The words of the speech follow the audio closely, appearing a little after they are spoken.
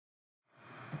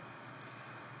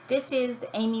This is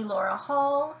Amy Laura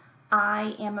Hall.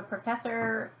 I am a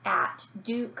professor at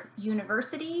Duke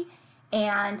University,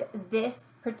 and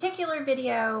this particular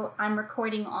video I'm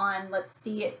recording on, let's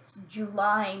see, it's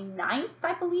July 9th,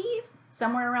 I believe,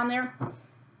 somewhere around there.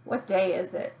 What day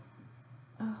is it?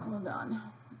 Oh, hold on,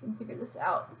 I can figure this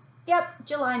out. Yep,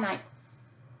 July 9th.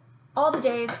 All the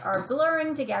days are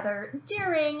blurring together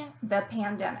during the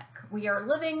pandemic. We are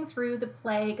living through the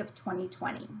plague of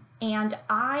 2020, and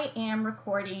I am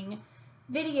recording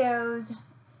videos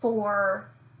for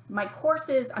my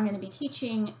courses I'm going to be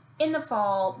teaching in the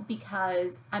fall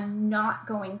because I'm not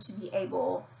going to be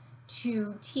able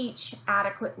to teach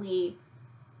adequately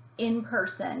in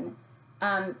person.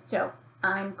 So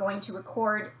I'm going to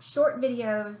record short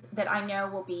videos that I know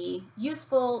will be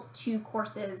useful to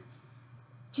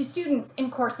students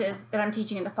in courses that I'm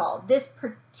teaching in the fall. This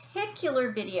particular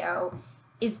video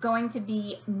is going to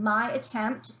be my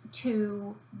attempt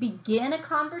to begin a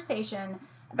conversation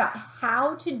about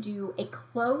how to do a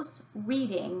close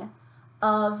reading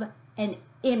of an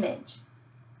image.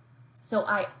 So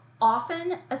I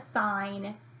often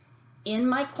assign in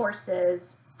my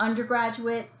courses,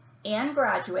 undergraduate and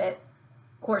graduate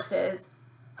courses,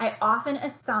 I often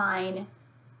assign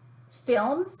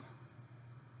films,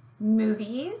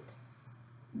 movies,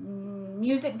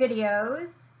 music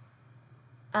videos,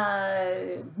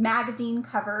 magazine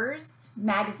covers,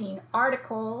 magazine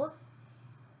articles,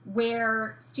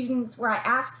 where I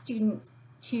ask students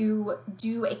to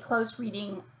do a close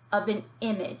reading of an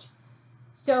image.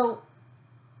 So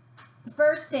the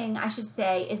first thing I should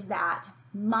say is that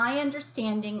my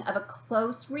understanding of a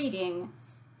close reading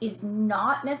is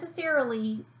not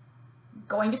necessarily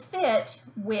going to fit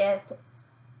with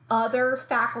other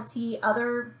faculty,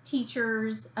 other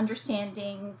teachers'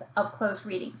 understandings of close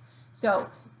readings.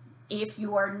 So if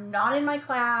you are not in my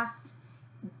class,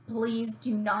 please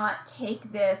do not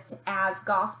take this as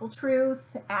gospel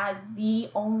truth, as the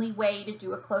only way to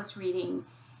do a close reading.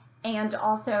 And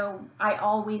also, I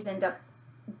always end up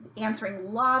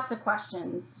answering lots of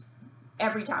questions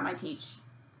every time I teach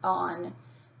on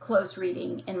close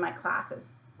reading in my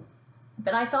classes.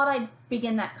 But I thought I'd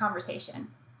begin that conversation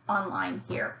online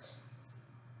here.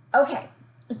 Okay,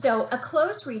 so a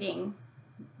close reading,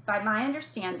 by my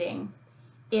understanding,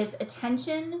 is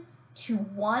attention to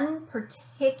one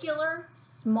particular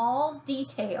small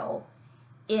detail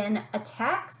in a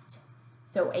text,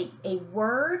 so a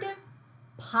word,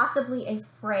 possibly a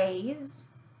phrase,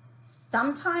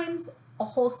 sometimes a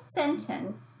whole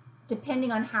sentence,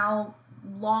 depending on how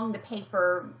long the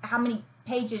paper, how many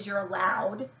pages you're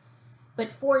allowed. But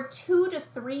for 2 to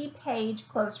 3 page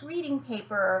close reading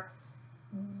paper,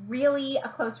 really a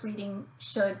close reading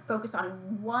should focus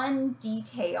on one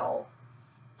detail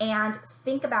and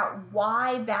think about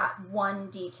why that one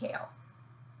detail.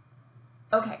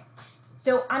 Okay,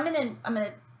 so I'm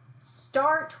gonna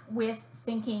start with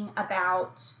thinking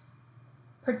about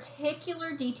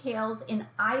particular details in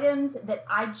items that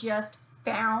I just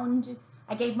found.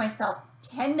 I gave myself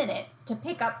 10 minutes to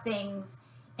pick up things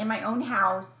in my own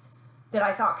house that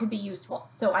I thought could be useful.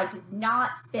 So I did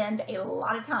not spend a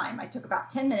lot of time. I took about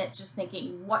 10 minutes just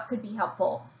thinking what could be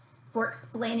helpful for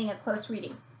explaining a close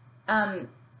reading.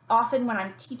 Often when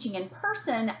I'm teaching in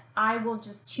person, I will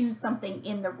just choose something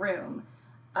in the room.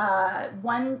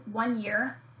 One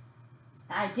year,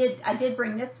 I did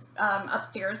bring this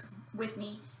upstairs with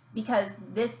me because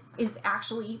this is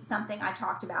actually something I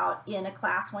talked about in a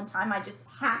class one time. I just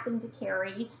happened to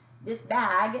carry this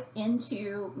bag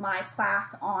into my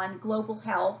class on global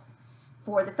health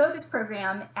for the Focus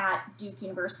program at Duke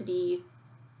University.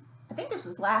 I think this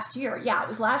was last year. Yeah, it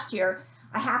was last year.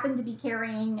 I happened to be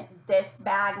carrying this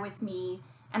bag with me,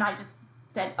 and I just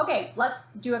said, okay,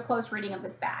 let's do a close reading of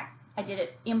this bag. I did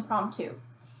it impromptu.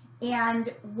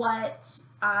 And what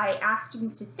I asked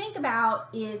students to think about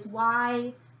is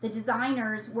why the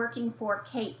designers working for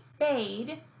Kate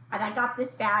Spade, and I got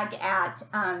this bag at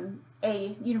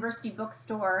a university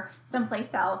bookstore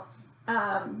someplace else,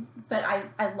 but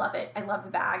I love it. I love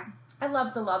the bag. I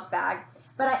love the love bag.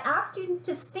 But I asked students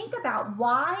to think about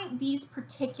why these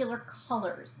particular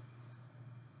colors,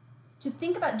 to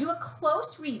think about, do a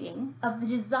close reading of the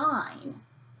design.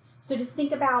 So to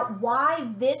think about why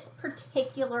this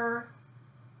particular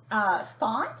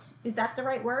font, is that the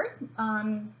right word?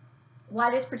 Why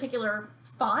this particular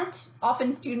font?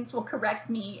 Often students will correct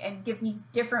me and give me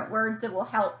different words that will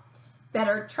help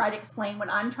better try to explain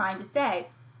what I'm trying to say.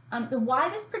 Why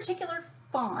this particular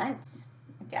font,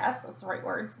 I guess that's the right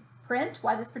word, print,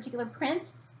 why this particular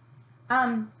print?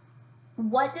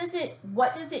 What does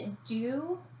it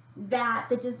do that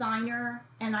the designer,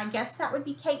 and I guess that would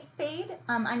be Kate Spade,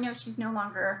 I know she's no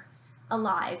longer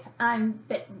alive.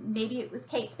 But maybe it was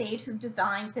Kate Spade who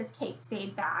designed this Kate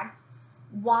Spade bag.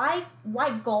 Why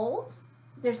gold?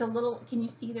 There's a little, can you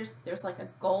see there's like a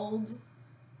gold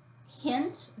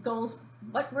hint, gold,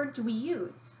 what word do we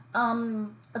use? A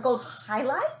gold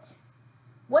highlight?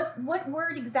 What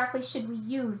word exactly should we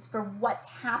use for what's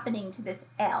happening to this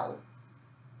L?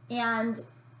 And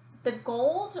the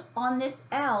gold on this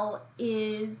L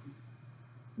is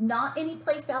not any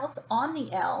place else on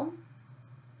the L.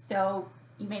 So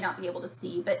you may not be able to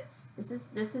see, but this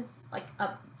is like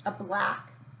a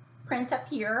black print up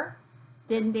here.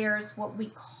 Then there's what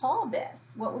we call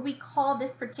this. What would we call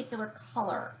this particular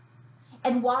color?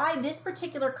 And why this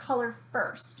particular color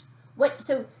first?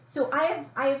 So I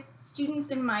have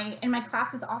students in my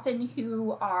classes often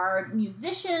who are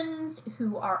musicians,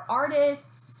 who are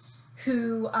artists,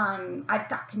 who I've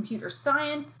got computer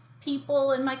science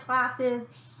people in my classes,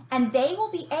 and they will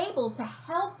be able to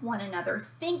help one another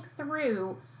think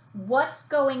through what's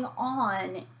going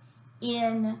on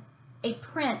in a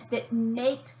print that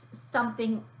makes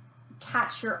something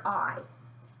catch your eye.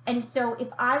 And so if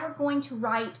I were going to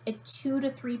write a 2 to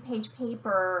 3 page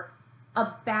paper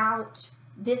about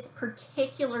this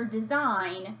particular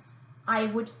design, I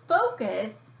would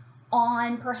focus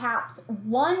on perhaps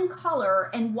one color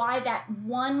and why that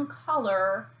one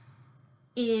color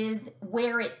is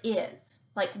where it is.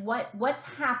 Like what's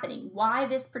happening, why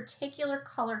this particular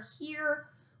color here,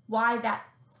 why that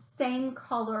same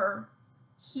color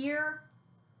here,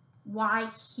 why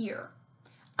here.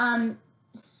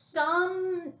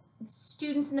 Some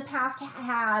students in the past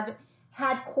have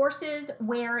had courses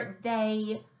where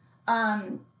they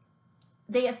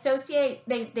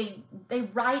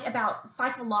write about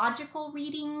psychological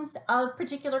readings of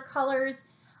particular colors,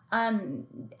 and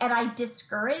I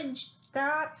discourage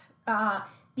that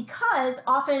because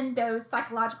often those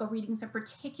psychological readings of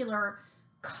particular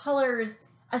colors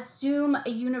assume a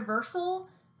universal,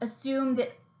 assume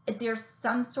that there's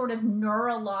some sort of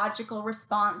neurological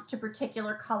response to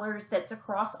particular colors that's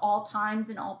across all times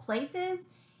and all places.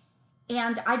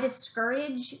 And I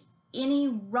discourage any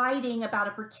writing about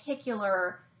a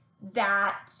particular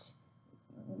that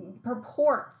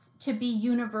purports to be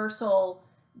universal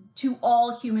to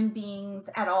all human beings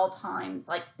at all times.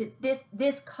 Like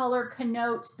this color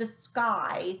connotes the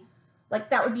sky. Like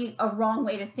that would be a wrong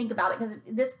way to think about it, because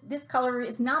this color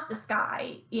is not the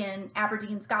sky in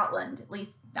Aberdeen, Scotland, at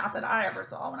least not that I ever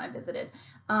saw when I visited.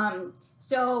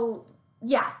 So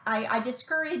yeah, I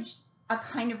discourage a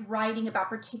kind of writing about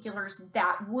particulars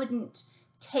that wouldn't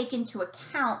take into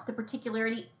account the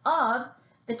particularity of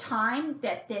the time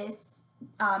that this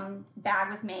bag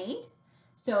was made.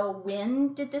 So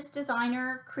when did this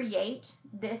designer create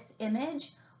this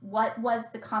image? What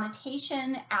was the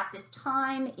connotation at this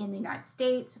time in the United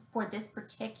States for this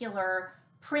particular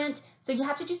print? So you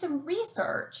have to do some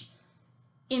research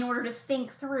in order to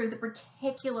think through the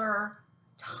particular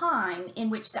time in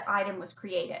which the item was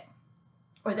created,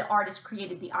 or the artist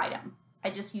created the item.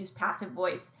 I just used passive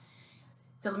voice.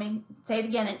 So let me say it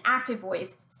again in active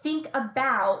voice. Think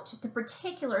about the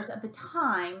particulars of the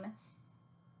time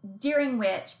during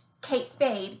which Kate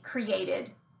Spade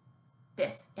created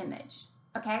this image.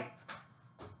 Okay?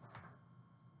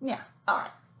 Yeah, all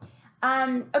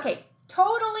right. Okay,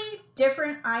 totally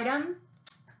different item.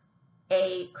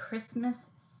 A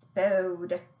Christmas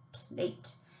Spode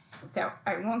plate. So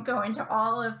I won't go into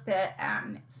all of the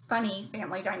funny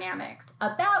family dynamics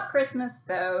about Christmas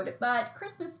Spode, but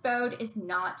Christmas Spode is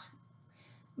not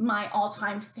my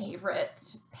all-time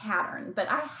favorite pattern, but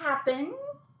I happen,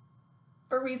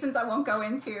 for reasons I won't go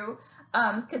into,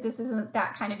 because this isn't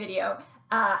that kind of video,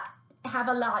 I have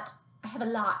a lot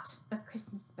of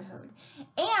Christmas Spode.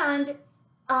 And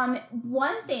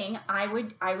one thing I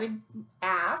would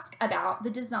ask about the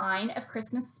design of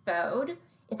Christmas Spode,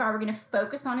 if I were going to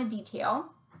focus on a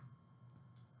detail,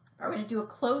 if I were going to do a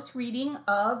close reading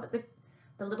of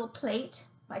the little plate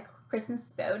by Christmas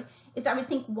Spode, is I would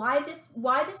think why this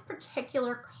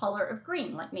particular color of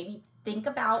green. Like maybe think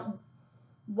about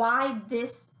why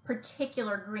this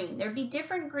particular green. There'd be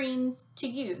different greens to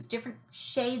use, different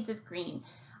shades of green.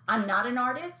 I'm not an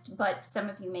artist, but some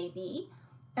of you may be.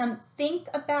 Think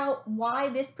about why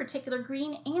this particular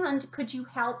green, and could you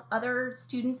help other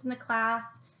students in the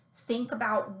class think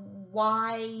about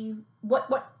why,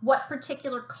 what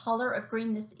particular color of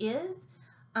green this is?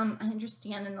 I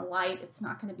understand in the light it's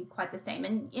not going to be quite the same,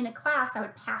 and in a class I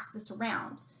would pass this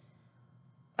around.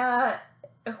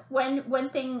 One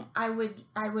thing I would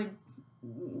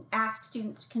ask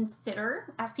students to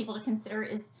consider, ask people to consider,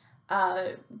 is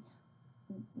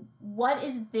what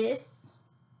is this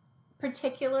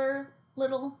particular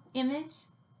little image?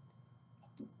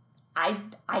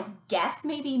 I guess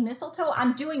maybe mistletoe.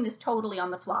 I'm doing this totally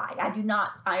on the fly. I do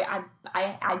not. I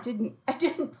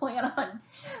didn't plan on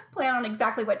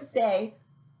exactly what to say,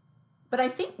 but I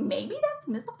think maybe that's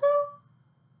mistletoe.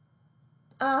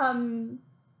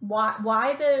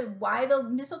 Why the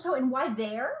mistletoe, and why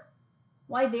there?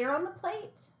 Why there on the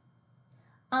plate?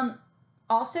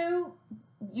 Also,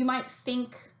 you might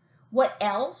think, what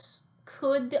else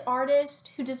could the artist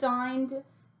who designed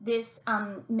this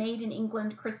made in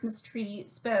England Christmas tree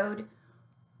spode,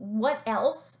 what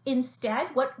else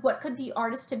instead? What could the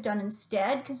artist have done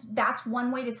instead? Because that's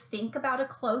one way to think about a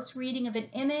close reading of an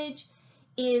image,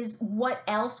 is what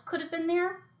else could have been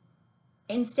there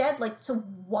instead. Like, so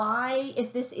why,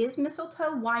 if this is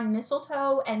mistletoe, why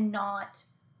mistletoe and not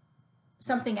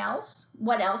something else?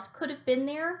 What else could have been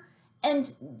there?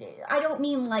 And I don't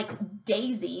mean like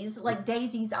daisies. Like,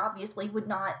 daisies obviously would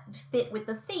not fit with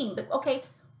the theme, but okay,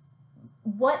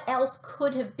 what else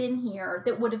could have been here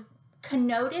that would have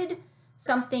connoted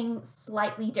something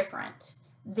slightly different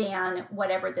than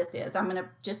whatever this is? I'm gonna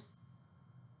just,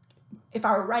 if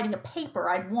I were writing a paper,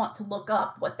 I'd want to look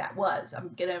up what that was.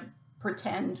 I'm gonna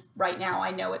pretend right now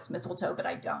I know it's mistletoe, but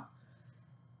I don't.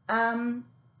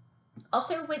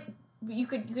 Also, you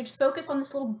could focus on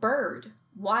this little bird.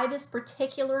 Why this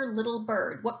particular little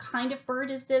bird? What kind of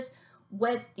bird is this?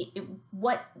 What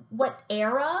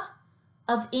era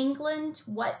of England?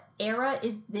 What era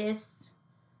is this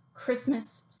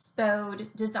Christmas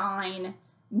spode design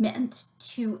meant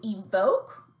to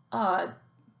evoke?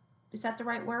 Is that the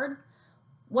right word?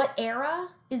 What era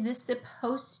is this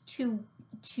supposed to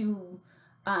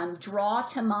draw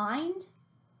to mind?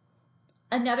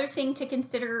 Another thing to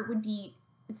consider would be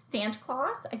Santa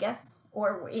Claus, I guess,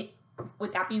 or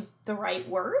would that be the right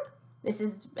word? This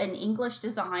is an English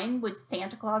design. Would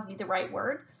Santa Claus be the right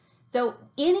word? So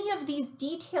any of these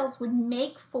details would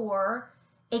make for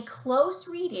a close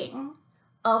reading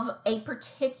of a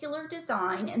particular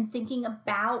design, and thinking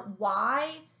about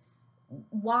why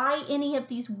any of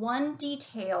these one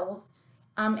details,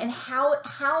 and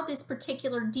how this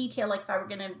particular detail, like if I were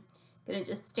gonna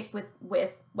just stick with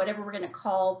whatever we're gonna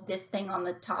call this thing on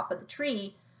the top of the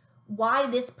tree, why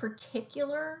this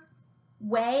particular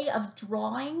way of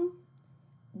drawing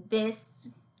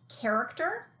this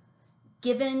character,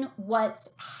 given what's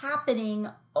happening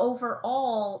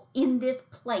overall in this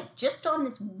plate, just on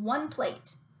this one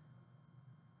plate.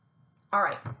 All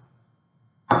right.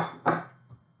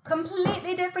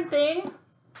 Completely different thing.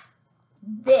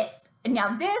 This.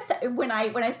 Now this, when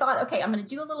I thought, okay, I'm going to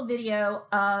do a little video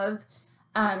of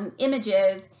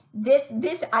images,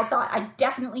 this I thought I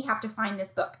definitely have to find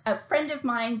this book. A friend of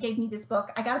mine gave me this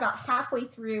book. I got about halfway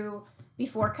through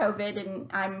before COVID,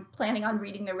 and I'm planning on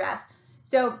reading the rest.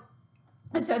 So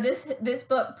this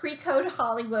book, Pre-Code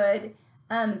Hollywood,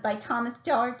 by Thomas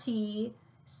Doherty,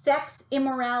 Sex,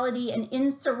 Immorality, and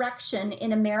Insurrection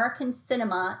in American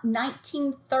Cinema,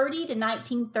 1930 to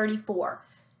 1934.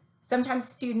 Sometimes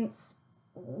students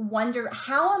wonder,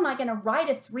 how am I going to write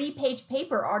a 3-page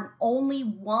paper on only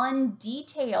one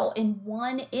detail in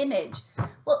one image?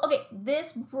 Well, okay,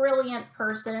 this brilliant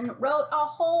person wrote a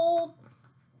whole,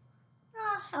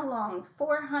 how long?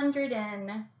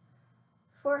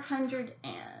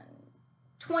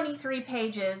 423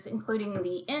 pages, including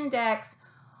the index,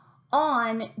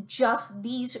 on just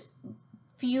these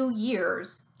few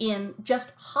years in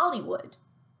just Hollywood.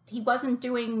 He wasn't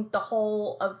doing the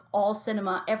whole of all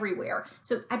cinema everywhere.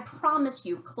 So I promise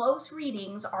you, close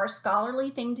readings are a scholarly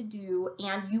thing to do,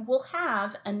 and you will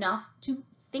have enough to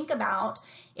think about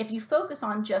if you focus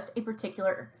on just a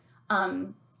particular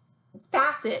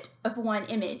facet of one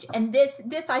image. And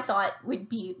this I thought would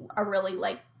be a really,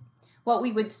 like, what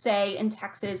we would say in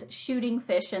Texas, shooting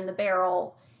fish in the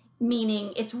barrel,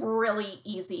 meaning it's really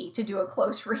easy to do a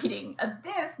close reading of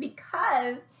this,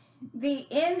 because the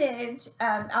image,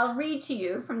 I'll read to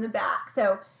you from the back.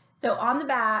 So on the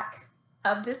back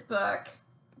of this book,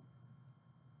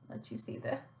 let you see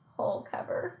the whole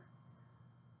cover.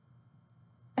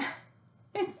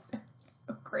 It's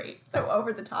so great, so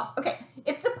over the top. Okay,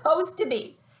 it's supposed to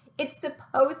be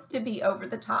over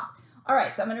the top. All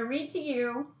right, so I'm going to read to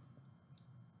you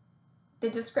the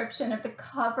description of the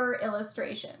cover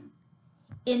illustration.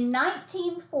 In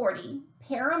 1940,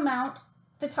 Paramount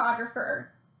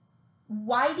photographer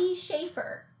Whitey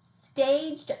Schaefer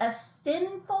staged a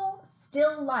sinful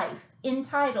still life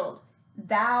entitled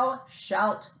 "Thou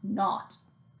Shalt Not,"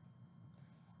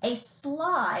 a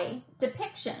sly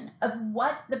depiction of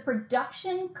what the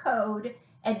Production Code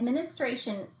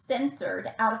Administration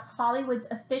censored out of Hollywood's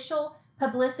official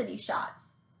publicity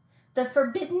shots. The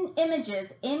forbidden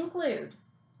images include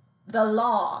 "The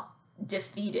Law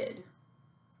Defeated,"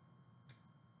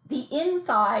 the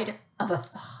inside of a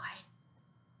thigh,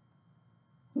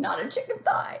 not a chicken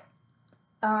thigh.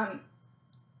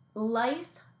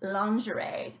 Lace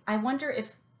lingerie. I wonder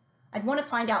if, I'd want to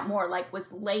find out more, like,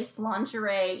 was lace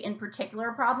lingerie in particular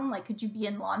a problem? Like, could you be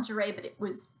in lingerie, but it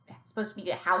was supposed to be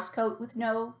a house coat with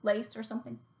no lace or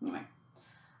something? Anyway,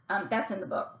 that's in the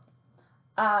book.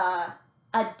 A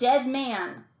dead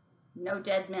man, no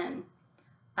dead men.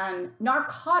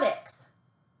 Narcotics,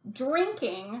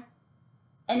 drinking,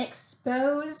 an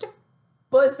exposed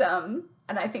bosom,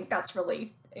 and I think that's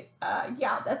really,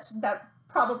 that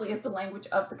probably is the language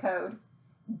of the code.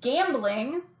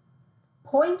 Gambling,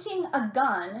 pointing a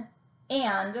gun,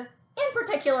 and in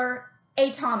particular, a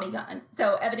Tommy gun.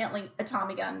 So evidently a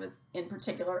Tommy gun was in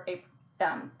particular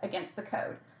against the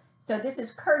code. So this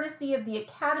is courtesy of the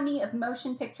Academy of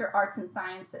Motion Picture Arts and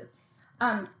Sciences.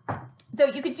 So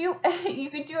you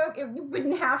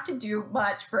wouldn't have to do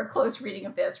much for a close reading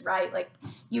of this, right? Like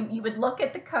you would look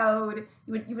at the code,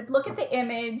 you would look at the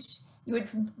image, you would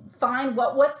find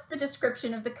what's the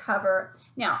description of the cover.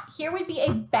 Now, here would be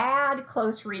a bad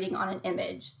close reading on an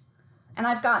image, and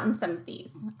I've gotten some of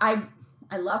these. I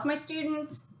love my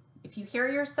students. If you hear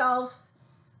yourself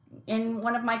in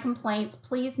one of my complaints,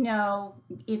 please know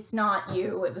it's not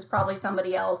you. It was probably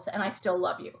somebody else, and I still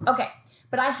love you. Okay,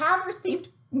 but I have received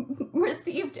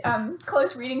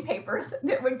close reading papers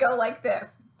that would go like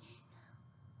this.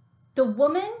 The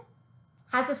woman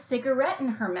has a cigarette in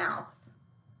her mouth.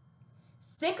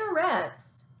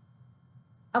 Cigarettes,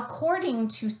 according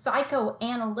to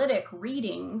psychoanalytic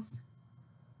readings,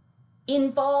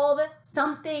 involve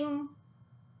something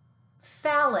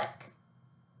phallic.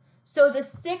 So the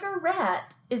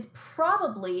cigarette is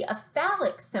probably a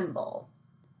phallic symbol.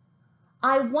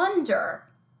 I wonder,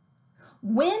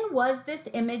 when was this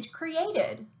image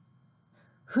created?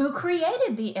 Who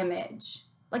created the image?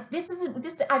 Like this,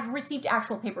 I've received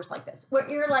actual papers like this, where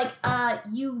you're like,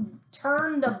 you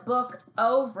turn the book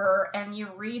over and you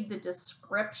read the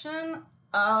description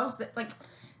of the, like,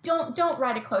 don't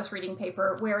write a close reading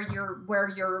paper where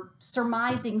you're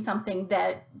surmising something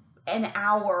that an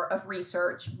hour of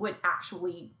research would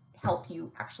actually help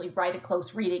you actually write a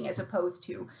close reading, as opposed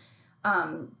to,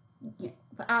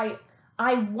 I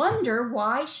wonder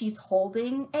why she's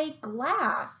holding a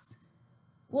glass.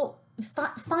 Well,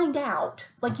 find out.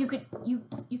 Like you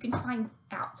can find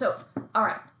out. So, all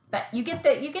right, but you get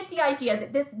the idea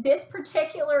that this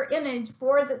particular image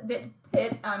for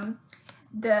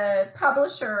the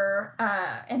publisher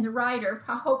and the writer,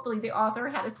 hopefully the author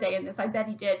had a say in this. I bet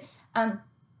he did.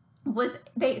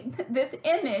 This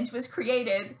image was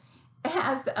created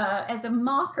as a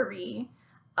mockery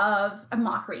of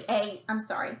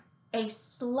a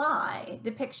sly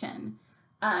depiction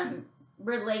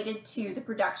related to the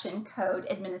Production Code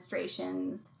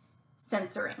Administration's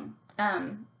censoring.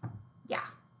 Yeah.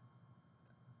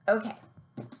 Okay.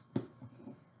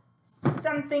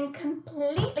 Something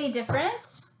completely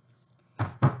different.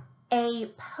 A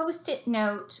Post-it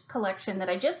note collection that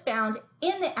I just found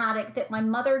in the attic that my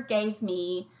mother gave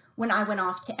me when I went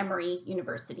off to Emory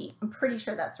University. I'm pretty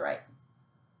sure that's right.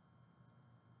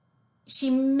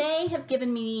 She may have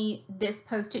given me this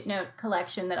Post-it note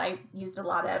collection that I used a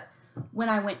lot of when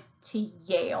I went to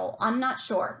Yale. I'm not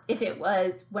sure if it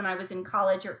was when I was in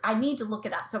college, or I need to look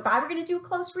it up. So if I were going to do a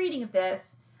close reading of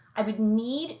this, I would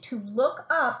need to look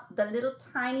up the little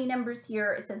tiny numbers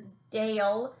here. It says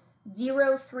Dale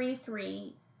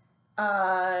 033.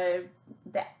 The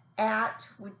at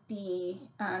would be,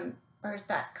 or is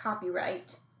that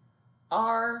copyright?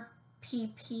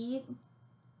 RPP,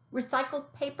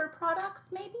 recycled paper products,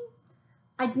 maybe?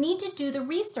 I'd need to do the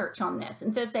research on this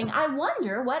instead of saying, I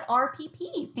wonder what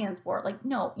RPP stands for. Like,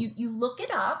 no, you look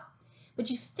it up, but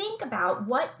you think about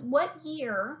what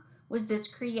year was this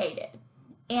created.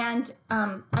 And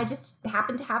I just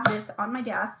happened to have this on my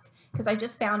desk because I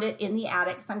just found it in the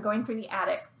attic. So I'm going through the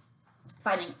attic,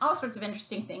 finding all sorts of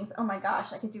interesting things. Oh my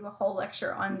gosh, I could do a whole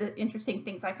lecture on the interesting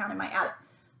things I found in my attic.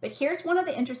 But here's one of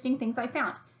the interesting things I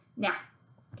found. Now,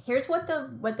 here's what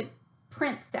the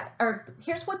print said, or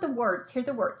here's what the words, here are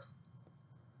the words.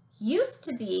 Used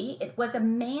to be, it was a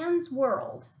man's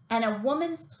world, and a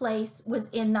woman's place was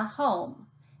in the home, ...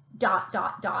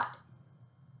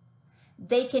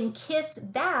 They can kiss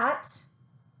that,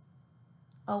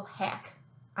 oh heck,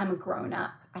 I'm a grown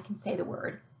up, I can say the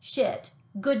word, shit,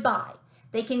 goodbye.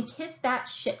 They can kiss that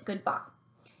shit goodbye.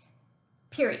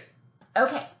 Period.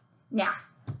 Okay, now,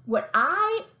 what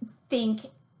I think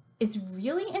is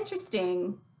really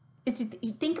interesting is to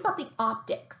think about the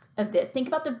optics of this. Think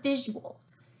about the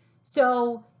visuals.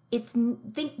 So it's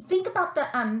think about the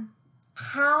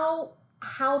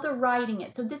how the writing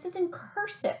is. So this is in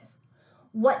cursive.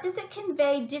 What does it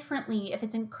convey differently if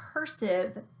it's in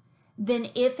cursive than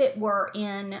if it were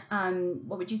in,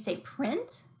 what would you say,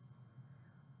 print?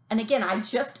 And again, I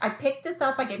picked this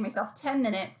up. I gave myself 10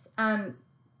 minutes.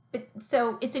 But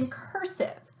so it's in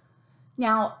cursive.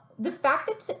 Now, the fact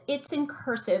that it's in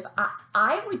cursive,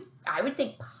 I would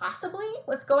think possibly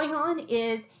what's going on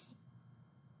is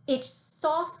it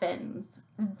softens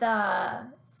the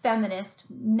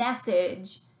feminist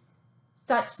message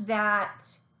such that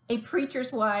a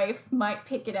preacher's wife might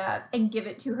pick it up and give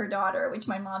it to her daughter, which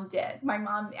my mom did. My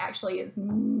mom actually is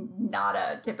not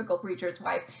a typical preacher's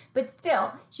wife, but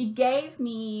still, she gave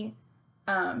me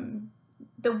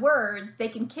the words, "They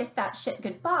can kiss that shit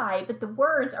goodbye," but the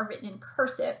words are written in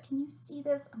cursive. Can you see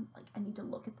this? I need to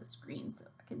look at the screen so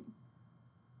I can.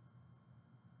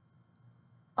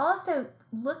 Also,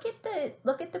 look at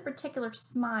the particular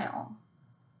smile.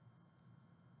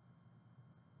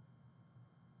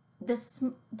 The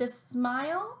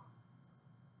smile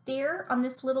there on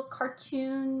this little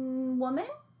cartoon woman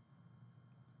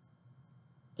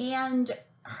and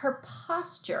her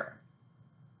posture.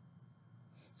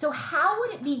 So how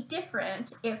would it be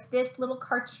different if this little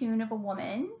cartoon of a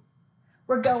woman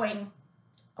were going,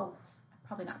 oh, I'm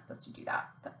probably not supposed to do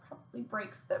that. That probably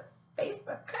breaks the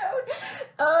Facebook code.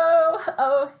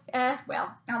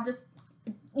 Well, I'll just,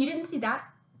 you didn't see that.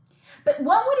 But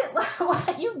what would it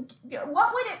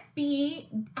be,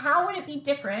 how would it be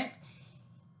different?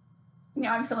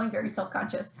 Now I'm feeling very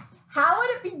self-conscious. How would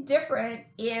it be different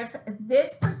if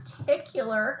this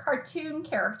particular cartoon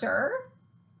character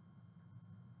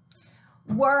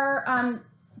were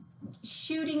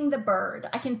shooting the bird?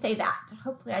 I can say that.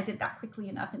 Hopefully I did that quickly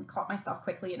enough and caught myself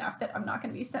quickly enough that I'm not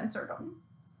going to be censored on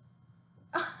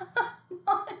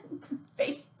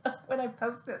Facebook when I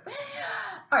post this.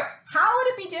 All right, how would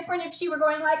it be different if she were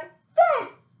going like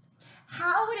this?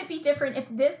 How would it be different if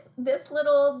this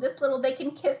little "they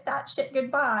can kiss that shit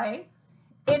goodbye"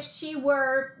 if she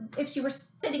were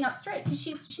sitting up straight? Because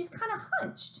she's kind of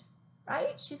hunched,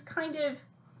 right? She's kind of.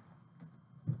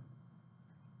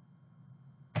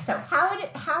 So how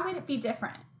would it be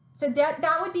different? So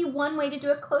that would be one way to do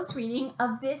a close reading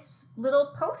of this little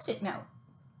Post-it note.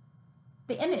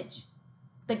 The image,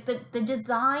 the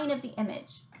design of the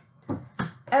image.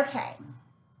 Okay.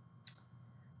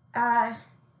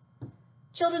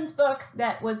 Children's book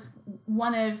that was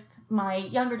one of my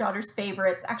younger daughter's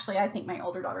favorites. Actually, I think my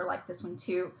older daughter liked this one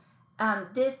too.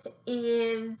 This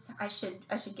is, I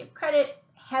should give credit,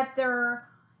 Heather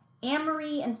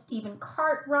Amory and Stephen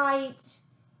Cartwright.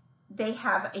 They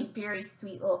have a very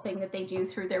sweet little thing that they do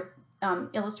through their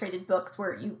illustrated books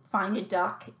where you find a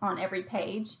duck on every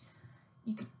page.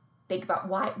 You could think about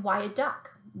why a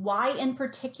duck? Why in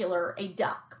particular a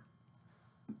duck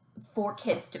for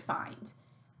kids to find?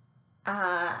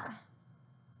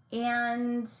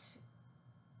 And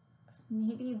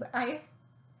maybe I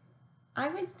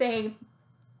would say,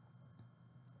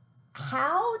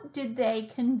 how did they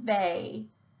convey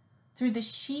through the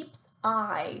sheep's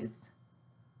eyes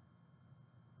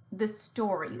the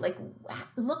story? Like,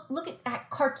 look at that.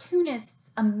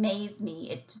 Cartoonists amaze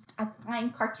me. I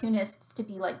find cartoonists to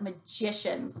be like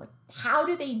magicians. Like, how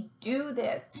do they do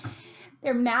this?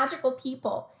 They're magical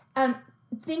people.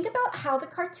 Think about how the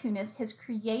cartoonist has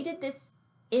created this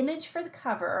image for the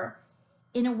cover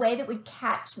in a way that would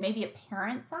catch maybe a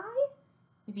parent's eye,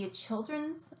 maybe a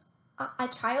child's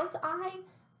eye.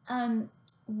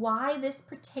 Why this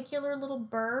particular little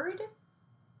bird?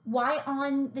 Why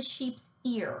on the sheep's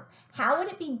ear? How would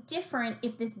it be different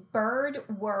if this bird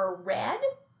were red?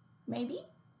 Maybe.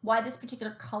 Why this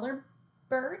particular color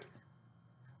bird?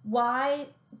 How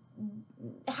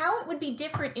it would be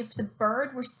different if the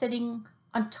bird were sitting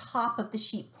on top of the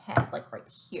sheep's head, like right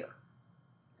here.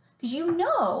 Because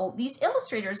these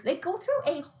illustrators, they go through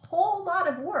a whole lot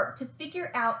of work to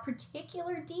figure out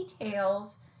particular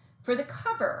details for the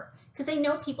cover, because they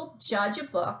know people judge a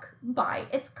book by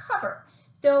its cover.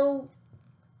 So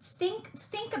think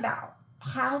about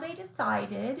how they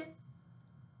decided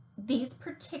these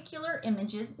particular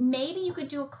images. Maybe you could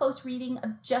do a close reading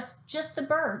of just the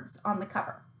birds on the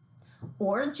cover,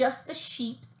 or just the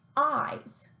sheep's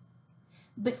eyes.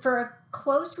 But for a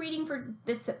close reading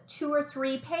that's 2 or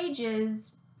 3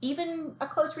 pages, even a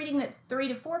close reading that's 3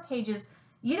 to 4 pages,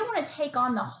 you don't want to take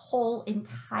on the whole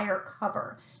entire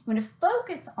cover. You want to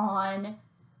focus on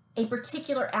a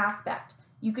particular aspect.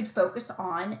 You could focus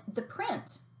on the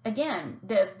print. Again,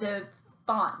 the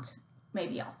font,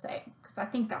 maybe I'll say, because I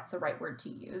think that's the right word to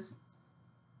use.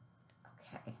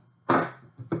 Okay.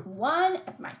 One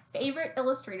of my favorite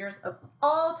illustrators of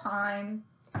all time,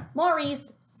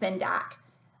 Maurice Sendak,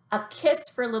 A Kiss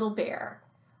for Little Bear.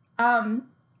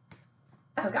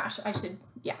 oh gosh,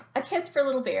 yeah. A Kiss for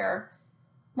Little Bear,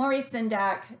 Maurice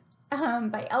Sendak,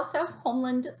 by Elsa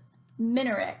Holmland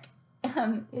Minarek.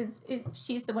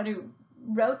 She's the one who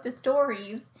wrote the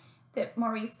stories that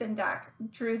Maurice Sendak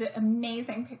drew the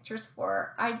amazing pictures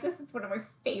for. This is one of my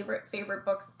favorite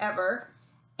books ever.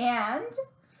 And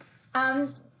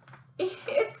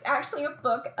it's actually a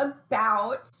book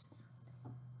about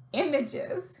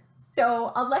images.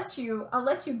 So I'll let you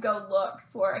go look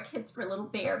for A Kiss for Little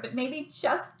Bear, but maybe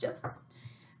just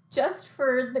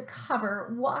for the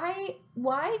cover,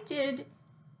 why did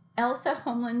Elsa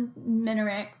Holmland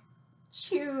Minarek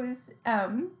choose,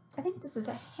 I think this is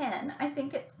a hen. I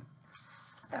think is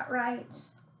that right?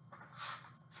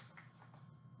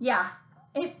 Yeah,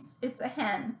 it's a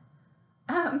hen.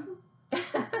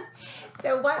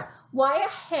 So why a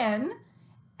hen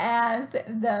as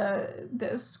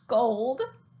the scold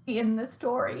in the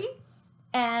story?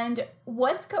 And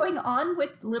what's going on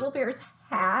with Little Bear's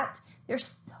hat? There's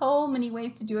so many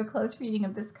ways to do a close reading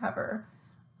of this cover.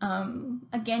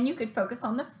 Again, you could focus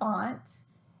on the font,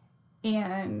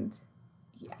 and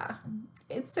yeah,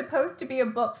 it's supposed to be a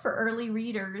book for early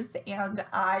readers, and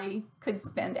I could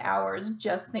spend hours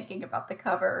just thinking about the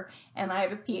cover. And I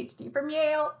have a PhD from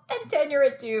Yale and tenure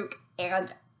at Duke,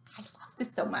 and I love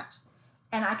this so much.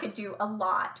 And I could do a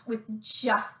lot with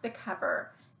just the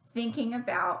cover, thinking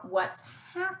about what's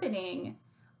happening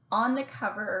on the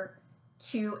cover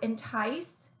to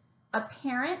entice a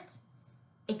parent,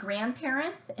 a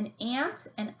grandparent, an aunt,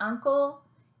 an uncle,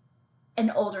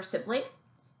 an older sibling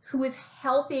who is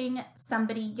helping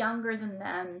somebody younger than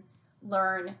them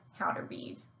learn how to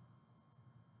read.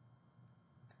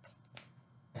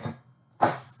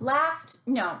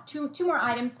 Two more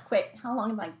items, quick. How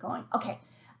long am I going? Okay.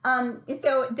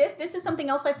 So this is something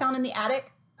else I found in the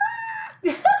attic.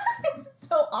 This is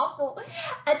so awful.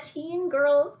 A Teen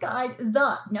Girl's Guide,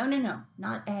 not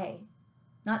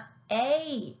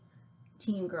a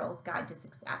Teen Girl's Guide to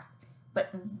Success, but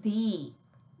the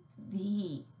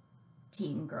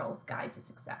Teen Girl's Guide to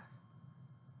Success.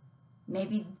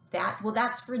 Maybe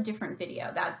that's for a different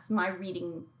video. That's my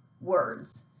reading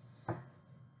words.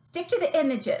 Stick to the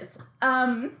images.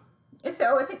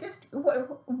 So I think just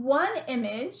one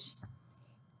image.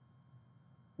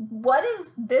 What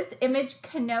does this image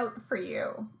connote for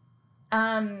you?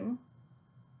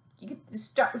 You could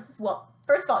start, well,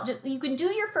 first of all, you can do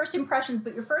your first impressions,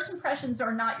 but your first impressions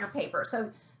are not your paper.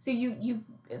 So you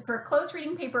for a close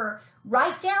reading paper,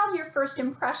 write down your first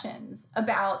impressions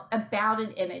about an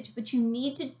image, but you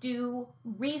need to do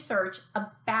research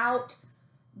about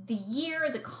the year,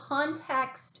 the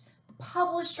context, the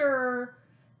publisher,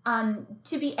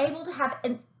 to be able to have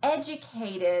an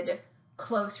educated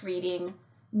close reading,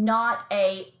 not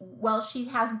a, well, she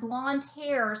has blonde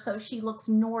hair, so she looks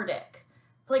Nordic.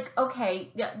 It's like,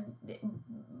 okay,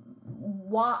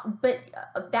 what? But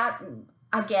that,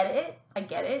 I get it.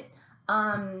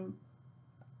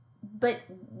 But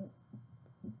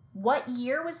what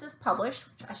year was this published?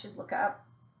 Which I should look up.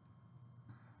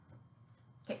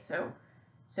 Okay, so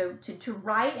to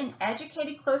write an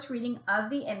educated close reading of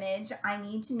the image, I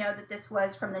need to know that this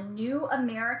was from the New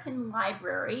American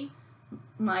Library.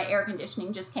 My air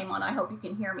conditioning just came on. I hope you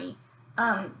can hear me.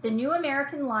 The New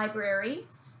American Library.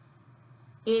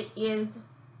 It is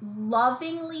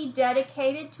lovingly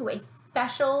dedicated to a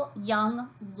special young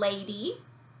lady.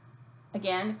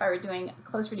 Again, if I were doing a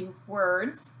close reading of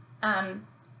words.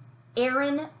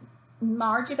 Erin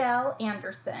Marjabel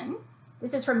Anderson.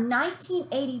 This is from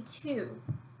 1982.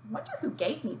 I wonder who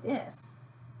gave me this.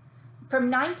 From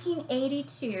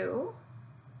 1982,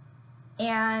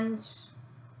 and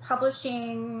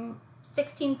publishing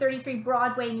 1633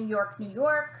 Broadway, New York, New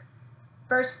York.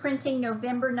 First printing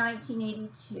November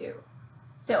 1982.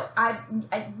 So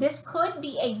this could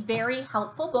be a very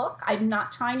helpful book. I'm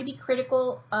not trying to be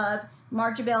critical of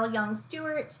Marjabel Young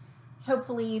Stewart.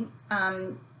 Hopefully,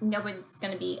 no one's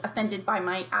going to be offended by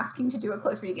my asking to do a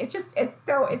close reading. It's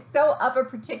so of a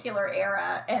particular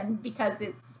era, and because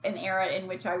it's an era in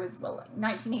which I was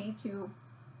 1982.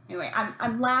 Anyway,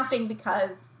 I'm laughing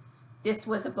because this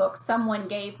was a book someone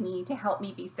gave me to help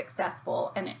me be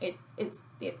successful, and it's.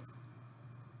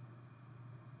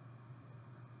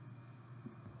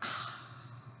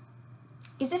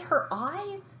 Is it her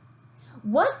eyes?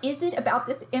 What is it about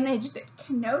this image that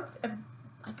connotes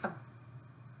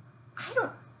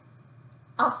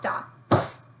I'll stop.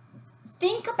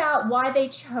 Think about why they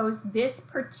chose this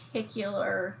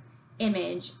particular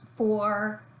image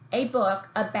for a book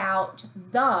about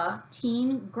the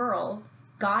teen girl's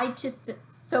guide to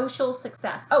social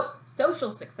success. Oh,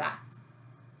 social success.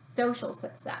 Social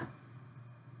success.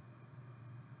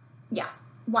 Yeah.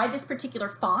 Why this particular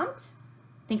font?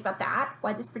 think about that.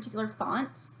 Why this particular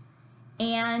font?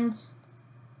 And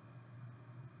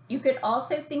you could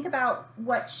also think about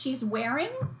what she's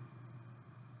wearing.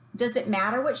 Does it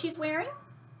matter what she's wearing?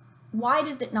 Why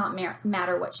does it not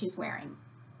matter what she's wearing?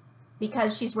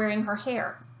 Because she's wearing her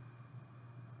hair,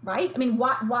 right? I mean,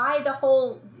 why the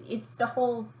whole, it's the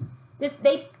whole, this,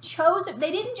 they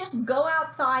didn't just go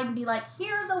outside and be like,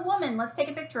 here's a woman, let's take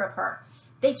a picture of her.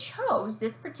 They chose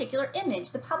this particular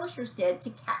image, the publishers did, to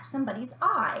catch somebody's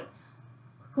eye.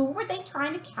 Who were they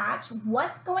trying to catch?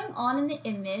 What's going on in the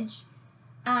image?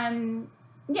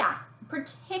 Yeah,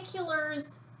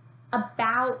 particulars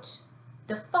about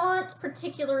the font,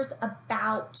 particulars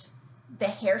about the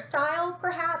hairstyle,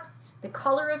 perhaps, the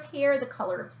color of hair, the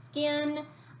color of skin.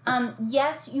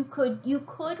 Yes, you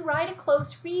could write a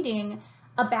close reading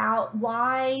about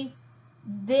why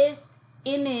this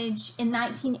image in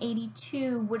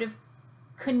 1982 would have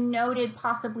connoted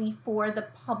possibly for the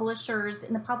publishers,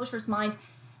 in the publisher's mind,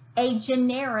 a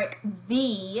generic,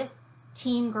 the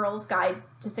Teen Girl's Guide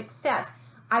to Success.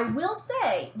 I will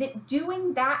say that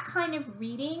doing that kind of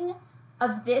reading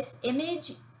of this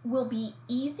image will be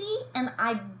easy, and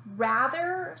I'd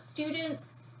rather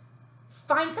students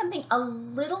find something a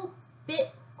little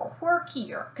bit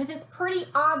quirkier, because it's pretty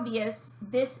obvious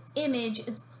this image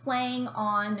is playing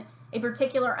on a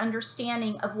particular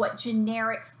understanding of what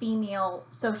generic female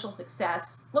social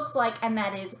success looks like, and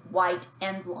that is white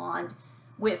and blonde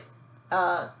with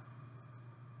a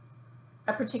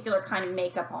particular kind of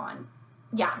makeup on.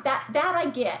 Yeah, that I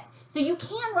get. So you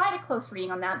can write a close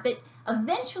reading on that, but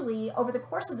eventually, over the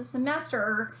course of the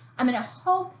semester, I'm going to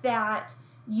hope that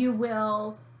you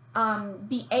will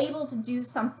be able to do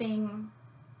something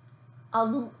a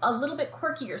little bit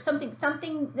quirkier,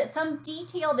 some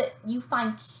detail that you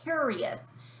find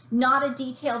curious, not a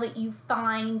detail that you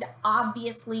find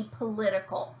obviously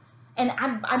political. And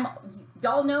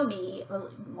y'all know me.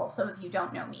 Well, some of you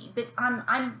don't know me, but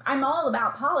I'm all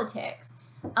about politics.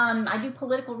 I do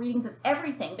political readings of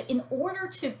everything, but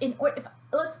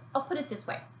I'll put it this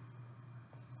way.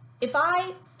 If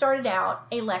I started out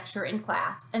a lecture in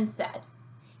class and said,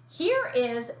 here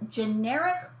is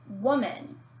generic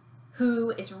woman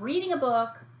who is reading a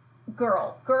book,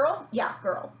 girl.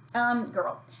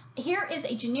 Here is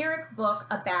a generic book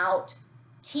about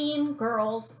teen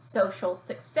girls' social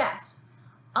success.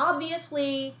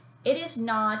 Obviously, it is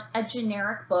not a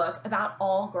generic book about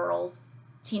all girls'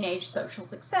 teenage social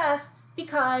success,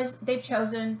 because they've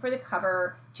chosen for the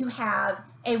cover to have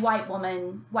a white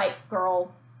woman, white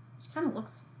girl, she kind of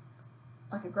looks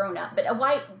like a grown-up, but a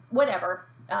white, whatever,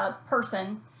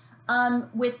 person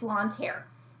with blonde hair.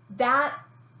 That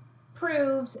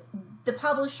proves the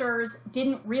publishers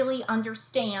didn't really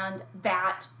understand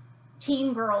that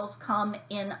teen girls come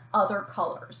in other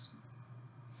colors.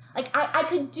 Like, I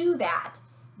could do that,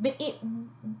 but it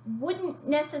wouldn't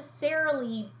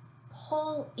necessarily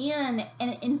pull in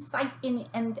and incite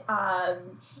and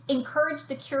encourage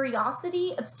the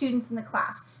curiosity of students in the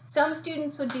class. Some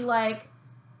students would be like,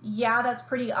 yeah, that's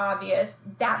pretty obvious.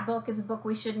 That book is a book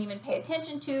we shouldn't even pay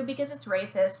attention to because it's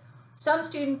racist. Some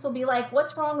students will be like,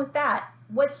 what's wrong with that?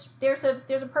 There's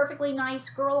a perfectly nice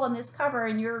girl on this cover,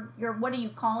 and you're what are you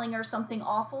calling her something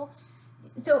awful?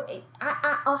 So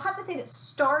I'll have to say that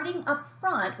starting up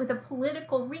front with a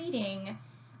political reading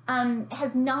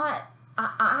has not,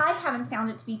 I haven't found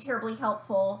it to be terribly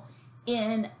helpful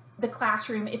in the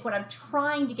classroom if what I'm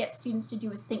trying to get students to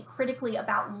do is think critically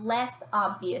about less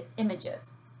obvious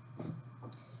images.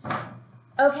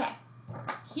 Okay,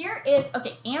 here is,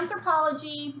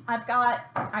 anthropology.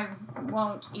 I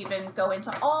won't even go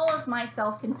into all of my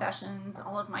self-confessions,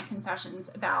 all of my confessions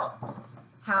about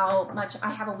how much I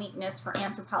have a weakness for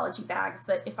anthropology bags,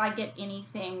 but if I get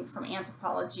anything from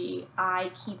anthropology,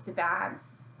 I keep the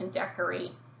bags and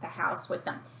decorate the house with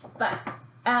them. But,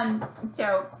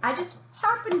 so I just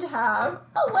happen to have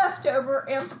a leftover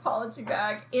anthropology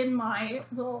bag in my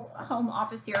little home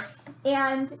office here.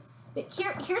 And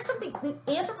here's something,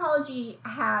 anthropology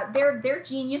had, they're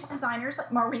genius designers,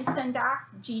 like Maurice Sendak,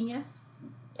 genius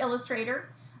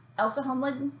illustrator, Elsa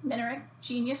Holmlund-Minerick,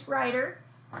 genius writer,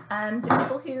 the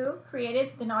people who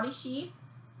created The Naughty Sheep.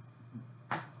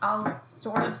 I'll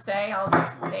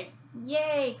say,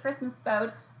 yay, Christmas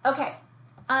boat. Okay,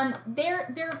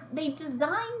 they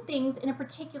design things in a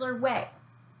particular way.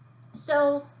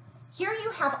 So here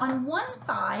you have on one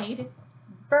side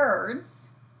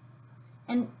birds,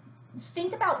 and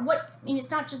think about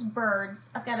it's not just birds.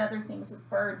 I've got other things with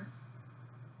birds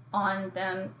on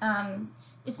them.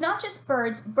 It's not just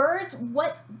birds. Birds,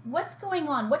 what's going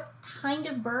on? What kind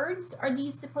of birds are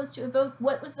these supposed to evoke?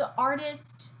 What was the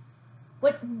artist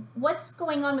What's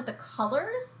going on with the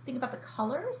colors? Think about the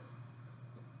colors.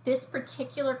 This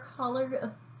particular color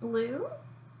of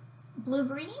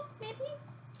blue-green, maybe?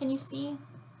 Can you see?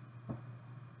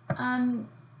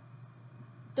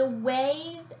 The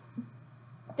ways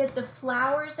that the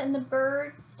flowers and the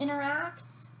birds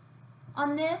interact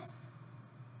on this.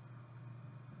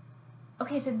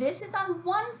 Okay, so this is on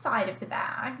one side of the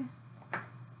bag.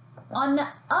 On the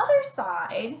other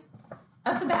side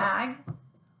of the bag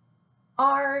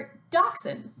are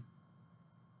dachshunds.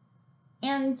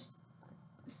 And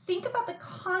think about the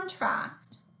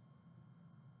contrast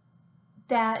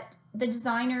that the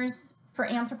designers for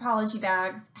Anthropologie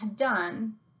bags have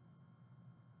done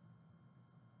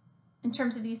in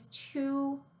terms of these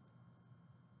two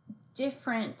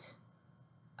different,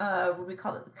 what do we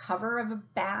call it, the cover of a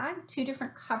bag, two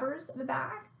different covers of a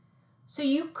bag. So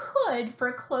you could, for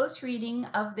a close reading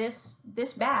of this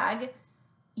bag,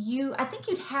 I think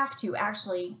you'd have to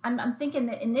actually, I'm thinking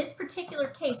that in this particular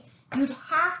case, you'd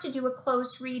have to do a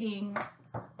close reading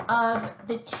of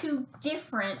the two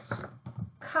different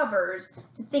covers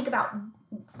to think about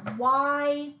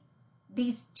why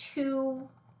these two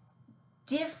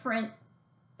different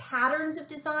patterns of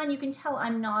design. You can tell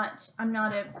I'm not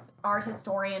an art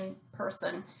historian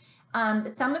person.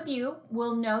 But some of you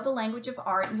will know the language of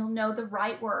art and you'll know the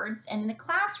right words. And in a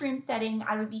classroom setting,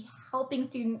 I would be helping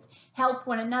students help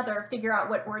one another figure out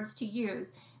what words to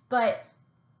use. But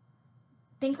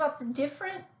think about the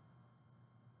different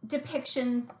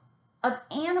depictions of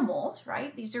animals,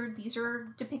 right? These are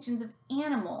depictions of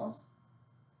animals.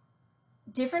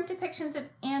 Different depictions of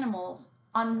animals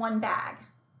on one bag.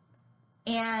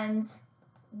 And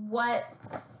what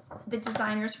the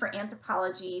designers for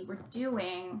Anthropologie were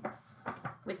doing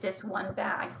with this one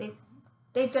bag.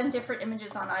 They've done different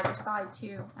images on either side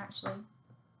too, actually,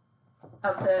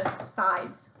 of the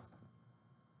sides.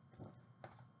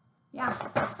 Yeah.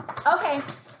 Okay.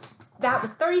 That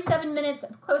was 37 minutes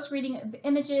of close reading of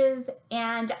images,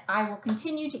 and I will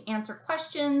continue to answer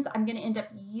questions. I'm going to end up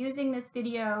using this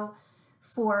video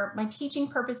for my teaching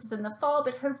purposes in the fall,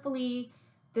 but hopefully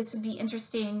this would be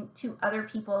interesting to other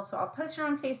people. So I'll post it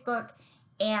on Facebook,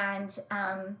 and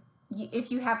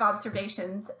if you have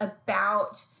observations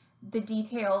about the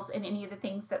details and any of the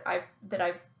things that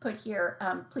I've put here,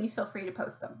 please feel free to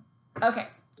post them. Okay,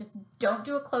 just don't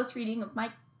do a close reading of my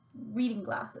reading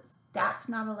glasses. That's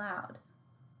not allowed.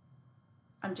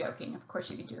 I'm joking. Of course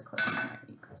you could do a close reading of my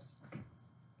reading glasses. Okay.